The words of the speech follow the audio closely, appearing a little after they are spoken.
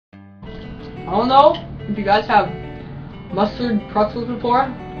I don't know if you guys have mustard pretzels before.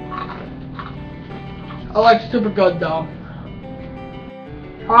 I like super good though.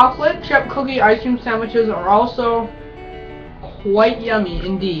 Chocolate chip cookie ice cream sandwiches are also quite yummy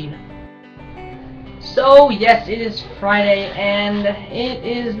indeed. So yes, it is Friday and it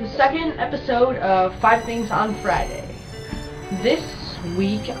is the second episode of 5 Things on Friday. This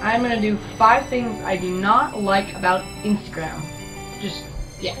week I'm gonna do 5 things I do not like about Instagram.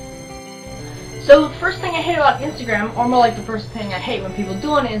 Yeah. So the first thing I hate about Instagram, or more like the first thing I hate when people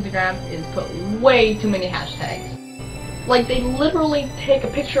do on Instagram, is put way too many hashtags. Like they literally take a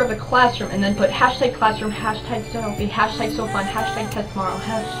picture of a classroom and then put hashtag classroom, hashtag selfie, hashtag so fun, hashtag test tomorrow,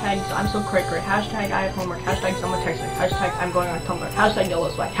 hashtag I'm so great, hashtag I have homework, hashtag someone text me, hashtag I'm going on Tumblr, hashtag yellow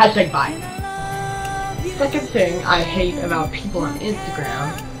swag, hashtag bye. Second thing I hate about people on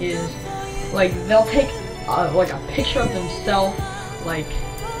Instagram is like they'll take like a picture of themselves, like,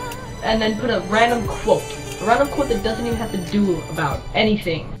 and then put a random quote that doesn't even have to do about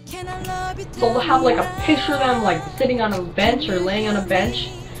anything. So they'll have like a picture of them like sitting on a bench or laying on a bench,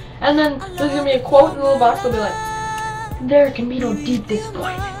 and then there's gonna be a quote in the little box. They'll be like, "There can be no deep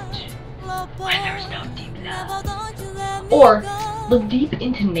disappointment when there's no deep love." Or look deep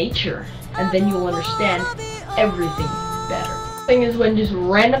into nature, and then you'll understand everything better. The thing is when just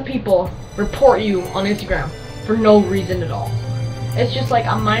random people report you on Instagram for no reason at all. It's just like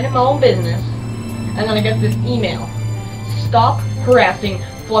I'm minding my own business, and then I get this email: "Stop harassing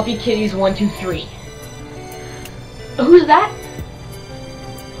Fluffy Kitties 123." Who's that?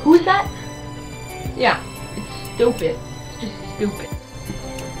 Who's that? Yeah, it's stupid. It's just stupid.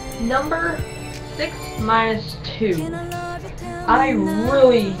 Number 6 minus 2. I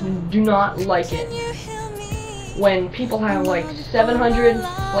really do not like it when people have like 700,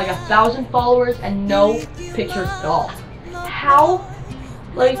 like 1,000 followers and no pictures at all. How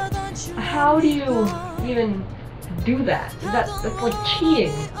do you even do that? That's like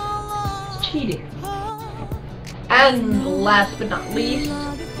cheating. It's cheating. And last but not least,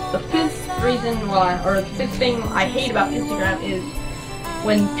 the fifth thing I hate about Instagram is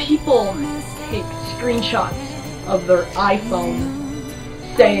when people take screenshots of their iPhone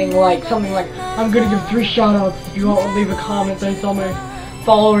saying like something like, "I'm gonna give 3 shoutouts if you won't leave a comment thanks all my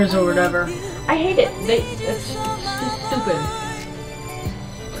followers," or whatever. I hate it. It's just stupid.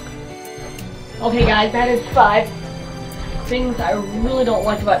 Okay guys, that is 5 things I really don't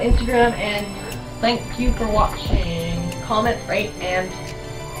like about Instagram, and thank you for watching. Comment, rate, and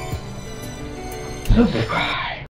subscribe.